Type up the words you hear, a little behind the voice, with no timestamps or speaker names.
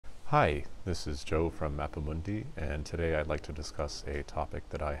Hi, this is Joe from Mapamundi, and today I'd like to discuss a topic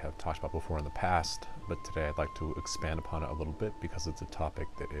that I have talked about before in the past, but today I'd like to expand upon it a little bit because it's a topic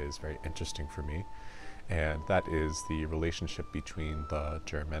that is very interesting for me, and that is the relationship between the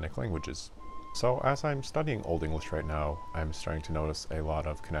Germanic languages. So as I'm studying Old English right now, I'm starting to notice a lot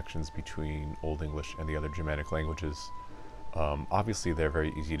of connections between Old English and the other Germanic languages. Obviously, they're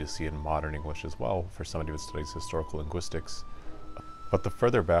very easy to see in modern English as well for somebody who studies historical linguistics. But the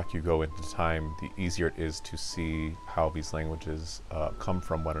further back you go into time, the easier it is to see how these languages come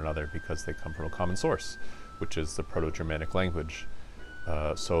from one another because they come from a common source, which is the Proto-Germanic language.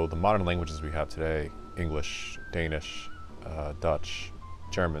 So the modern languages we have today, English, Danish, Dutch,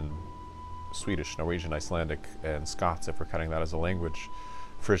 German, Swedish, Norwegian, Icelandic, and Scots, if we're counting that as a language,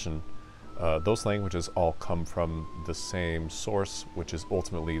 Frisian, those languages all come from the same source, which is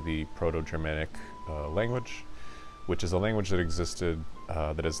ultimately the Proto-Germanic language, which is a language that existed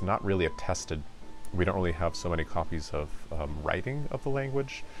that is not really attested. We don't really have so many copies of writing of the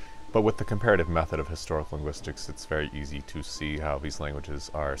language, but with the comparative method of historical linguistics, it's very easy to see how these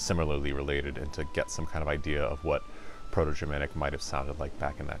languages are similarly related and to get some kind of idea of what Proto-Germanic might have sounded like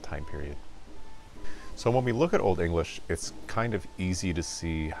back in that time period. So when we look at Old English, it's kind of easy to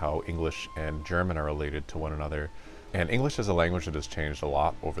see how English and German are related to one another. And English is a language that has changed a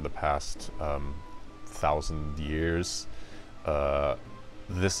lot over the past 1,000 years.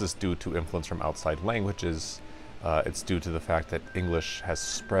 This is due to influence from outside languages. It's due to the fact that English has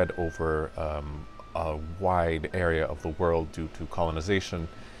spread over a wide area of the world due to colonization.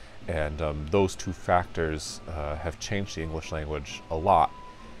 And those two factors have changed the English language a lot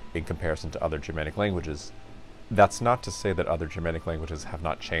in comparison to other Germanic languages. That's not to say that other Germanic languages have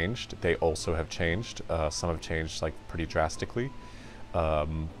not changed. They also have changed. Some have changed like pretty drastically.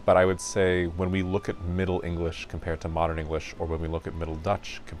 But I would say when we look at Middle English compared to Modern English, or when we look at Middle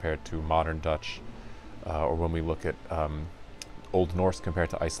Dutch compared to Modern Dutch, or when we look at Old Norse compared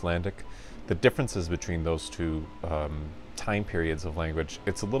to Icelandic, the differences between those two time periods of language,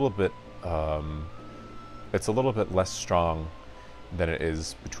 it's a little bit less strong than it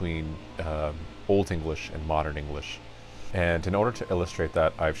is between Old English and Modern English. And in order to illustrate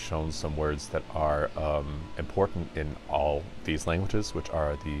that, I've shown some words that are important in all these languages, which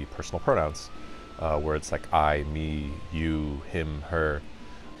are the personal pronouns. Words like I, me, you, him, her.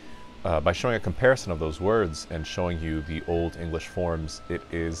 By showing a comparison of those words and showing you the Old English forms, it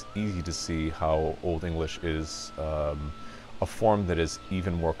is easy to see how Old English is a form that is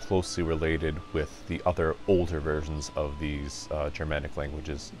even more closely related with the other older versions of these Germanic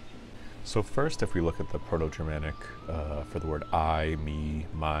languages. So first, if we look at the Proto-Germanic for the word I, me,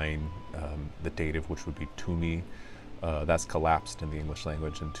 mine, the dative, which would be to me, that's collapsed in the English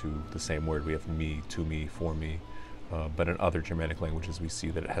language into the same word. We have me, to me, for me. But in other Germanic languages, we see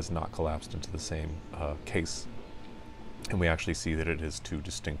that it has not collapsed into the same case. And we actually see that it is two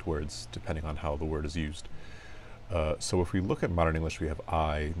distinct words, depending on how the word is used. So if we look at Modern English, we have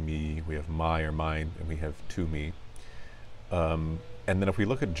I, me, we have my or mine, and we have to me. And then if we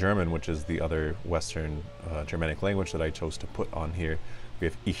look at German, which is the other Western Germanic language that I chose to put on here, we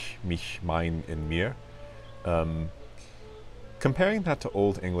have ich, mich, mein, and mir. Comparing that to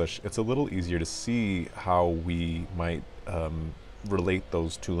Old English, it's a little easier to see how we might relate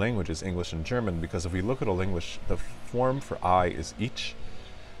those two languages, English and German, because if we look at Old English, the form for I is ich.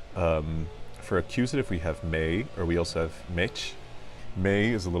 For accusative, we have may, or we also have mech.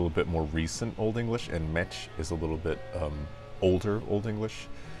 May is a little bit more recent Old English, and mech is a little bit older Old English.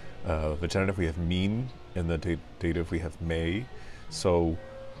 The genitive, we have mean, and the dative, we have may. So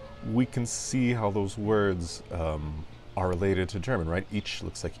we can see how those words are related to German, right? Ich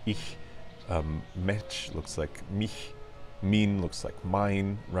looks like ich, mech looks like mich, mein looks like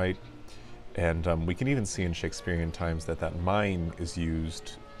mine, right? And we can even see in Shakespearean times that mine is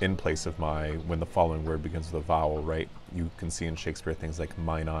used in place of my when the following word begins with a vowel, right? You can see in Shakespeare things like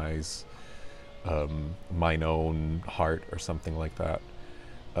mine eyes, mine own heart, or something like that.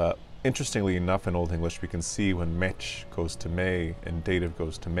 Interestingly enough, in Old English, we can see when mech goes to may and dative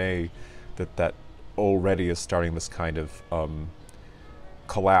goes to may, that already is starting this kind of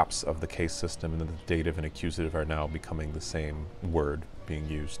collapse of the case system, and that the dative and accusative are now becoming the same word being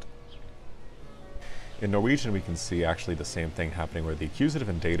used. In Norwegian, we can see actually the same thing happening, where the accusative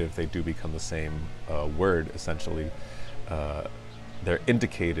and dative, they do become the same word, essentially. They're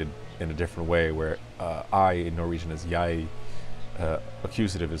indicated in a different way, where I in Norwegian is jeg,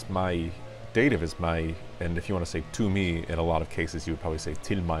 accusative is my, dative is my, and if you want to say to me, in a lot of cases you would probably say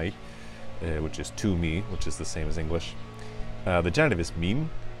til meg, which is to me, which is the same as English. The genitive is min.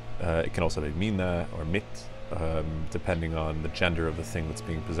 It can also be mine or mitt, depending on the gender of the thing that's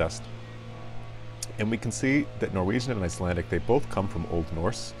being possessed. And we can see that Norwegian and Icelandic, they both come from Old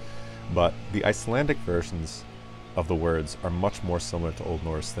Norse, but the Icelandic versions of the words are much more similar to Old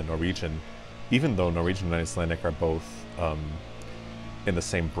Norse than Norwegian, even though Norwegian and Icelandic are both in the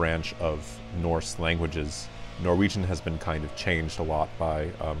same branch of Norse languages. Norwegian has been kind of changed a lot by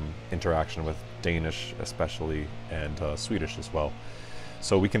interaction with Danish especially, and Swedish as well.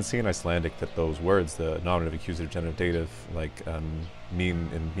 So we can see in Icelandic that those words, the nominative, accusative, genitive, dative, like min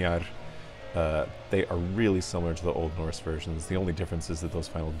and mjar, they are really similar to the Old Norse versions. The only difference is that those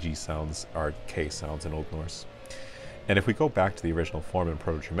final G sounds are K sounds in Old Norse. And if we go back to the original form in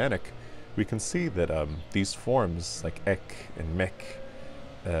Proto-Germanic, we can see that these forms, like ek and mek,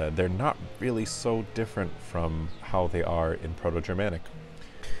 they're not really so different from how they are in Proto-Germanic.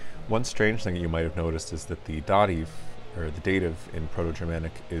 One strange thing that you might have noticed is that the dative, or the dative in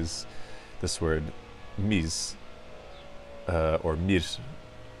Proto-Germanic, is this word mis, or mir.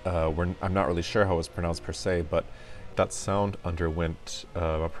 I'm not really sure how it's pronounced per se, but that sound underwent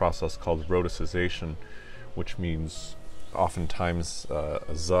a process called rhoticization, which means oftentimes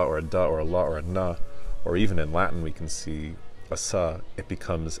a za or a da or a la or a na, or even in Latin we can see a sa, it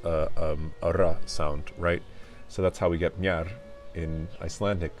becomes a ra sound, right? So that's how we get mjar in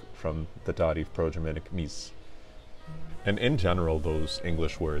Icelandic from the dative Proto-Germanic mis. And in general, those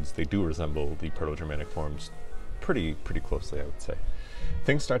English words, they do resemble the Proto-Germanic forms pretty closely, I would say.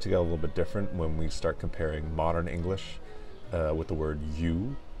 Things start to get a little bit different when we start comparing modern English with the word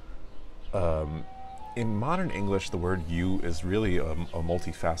you. In modern English, the word you is really a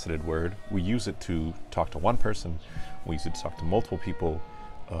multifaceted word. We use it to talk to one person, we use it to talk to multiple people.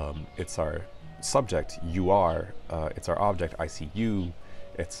 It's our subject, you are, it's our object, I see you,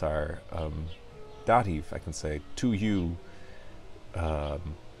 it's our dative, I can say, to you.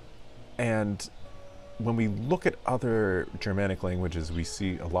 And when we look at other Germanic languages, we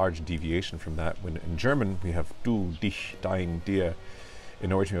see a large deviation from that. When in German we have du, dich, dein, dir. In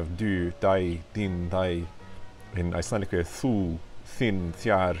Norwegian we have du, dei, din, dei. In Icelandic we have thu, thin,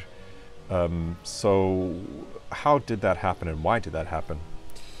 thjar. So how did that happen, and why did that happen?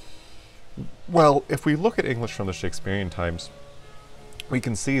 Well, if we look at English from the Shakespearean times, we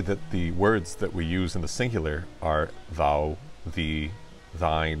can see that the words that we use in the singular are thou, thee,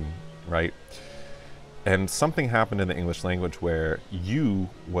 thine, right? And something happened in the English language where you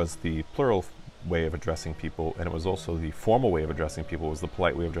was the plural way of addressing people, and it was also the formal way of addressing people, it was the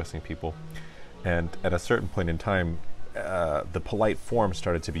polite way of addressing people. And at a certain point in time, the polite form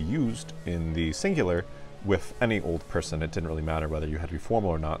started to be used in the singular with any old person. It didn't really matter whether you had to be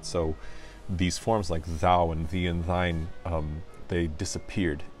formal or not. So these forms like thou and thee and thine, they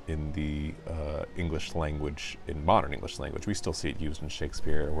disappeared in the English language, in modern English language. We still see it used in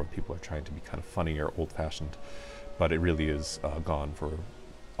Shakespeare where people are trying to be kind of funny or old-fashioned, but it really is gone for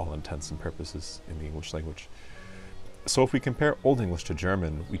all intents and purposes in the English language. So if we compare Old English to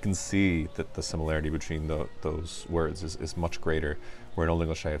German, we can see that the similarity between those words is much greater. Where in Old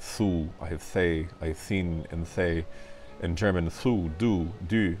English I have thu, I have they, I have thin and they. In German, thu, du,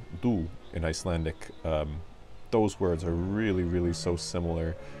 du, du. In Icelandic, those words are really so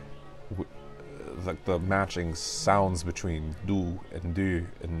similar. The matching sounds between du and du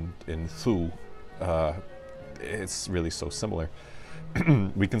and thu, it's really so similar.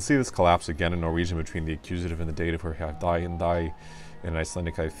 We can see this collapse again in Norwegian between the accusative and the dative, where we have dai and dai. In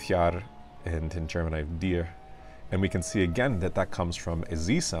Icelandic I have fjar, and in German I have dir. And we can see again that that comes from a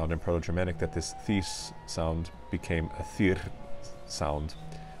z sound in Proto-Germanic, that this this sound became a thir sound,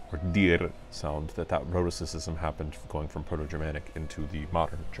 or dir sound, that rhoticism happened going from Proto-Germanic into the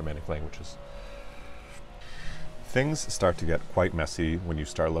modern Germanic languages. Things start to get quite messy when you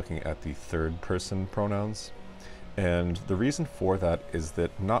start looking at the third-person pronouns. And the reason for that is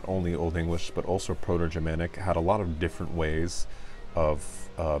that not only Old English, but also Proto-Germanic had a lot of different ways of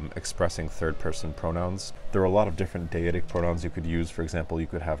expressing third-person pronouns. There are a lot of different deitic pronouns you could use. For example, you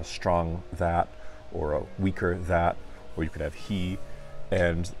could have a strong that, or a weaker that, or you could have he.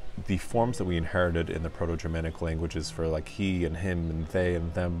 And the forms that we inherited in the Proto-Germanic languages for like he and him and they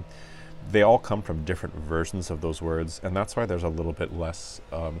and them, they all come from different versions of those words, and that's why there's a little bit less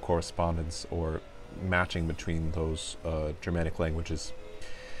correspondence or matching between those Germanic languages.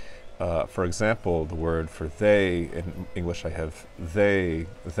 For example, the word for they, in English I have they,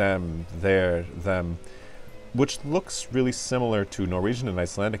 them, their, them, which looks really similar to Norwegian and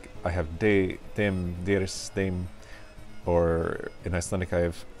Icelandic. I have de, them, deres, them, or in Icelandic I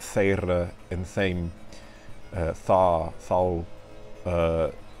have þeirra and þeim, tha, thou.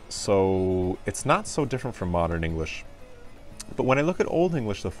 So it's not so different from modern English. But when I look at Old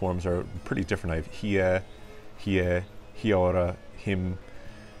English, the forms are pretty different. I have hie, hie, hiora, him.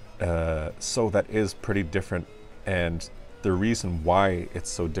 So that is pretty different, and the reason why it's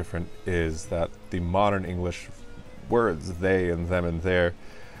so different is that the modern English words they and them and their,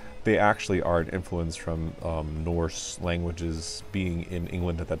 they actually are an influence from Norse languages being in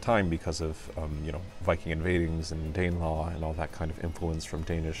England at that time because of Viking invadings and Danelaw and all that kind of influence from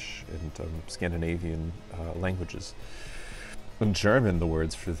Danish and Scandinavian languages. In German, the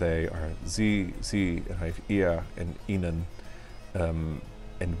words for they are sie, and I have ihr and ihnen,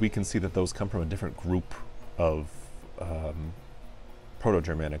 and we can see that those come from a different group of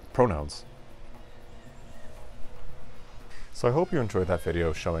Proto-Germanic pronouns. So I hope you enjoyed that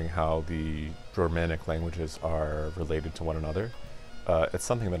video showing how the Germanic languages are related to one another. It's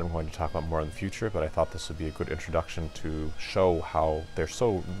something that I'm going to talk about more in the future, but I thought this would be a good introduction to show how they're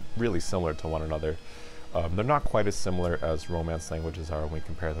so really similar to one another. They're not quite as similar as Romance languages are when we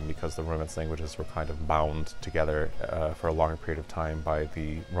compare them, because the Romance languages were kind of bound together for a longer period of time by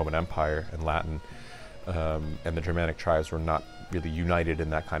the Roman Empire and Latin, and the Germanic tribes were not really united in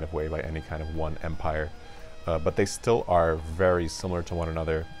that kind of way by any kind of one empire. But they still are very similar to one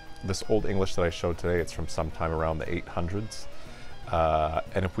another. This Old English that I showed today, it's from sometime around the 800s.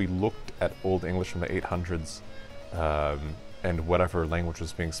 And if we looked at Old English from the 800s and whatever language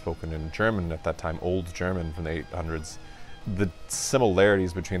was being spoken in German at that time, Old German from the 800s, the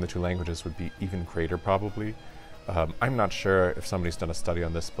similarities between the two languages would be even greater probably. I'm not sure if somebody's done a study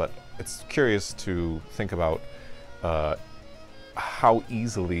on this, but it's curious to think about how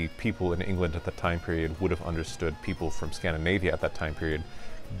easily people in England at that time period would have understood people from Scandinavia at that time period,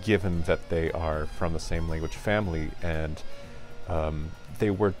 given that they are from the same language family, and they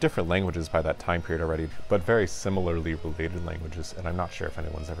were different languages by that time period already, but very similarly related languages. And I'm not sure if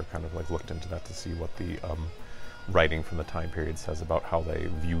anyone's ever kind of like looked into that to see what the writing from the time period says about how they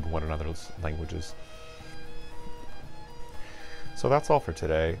viewed one another's languages. So that's all for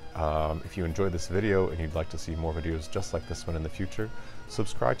today. If you enjoyed this video and you'd like to see more videos just like this one in the future,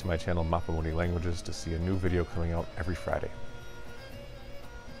 subscribe to my channel Untitled Languages to see a new video coming out every Friday.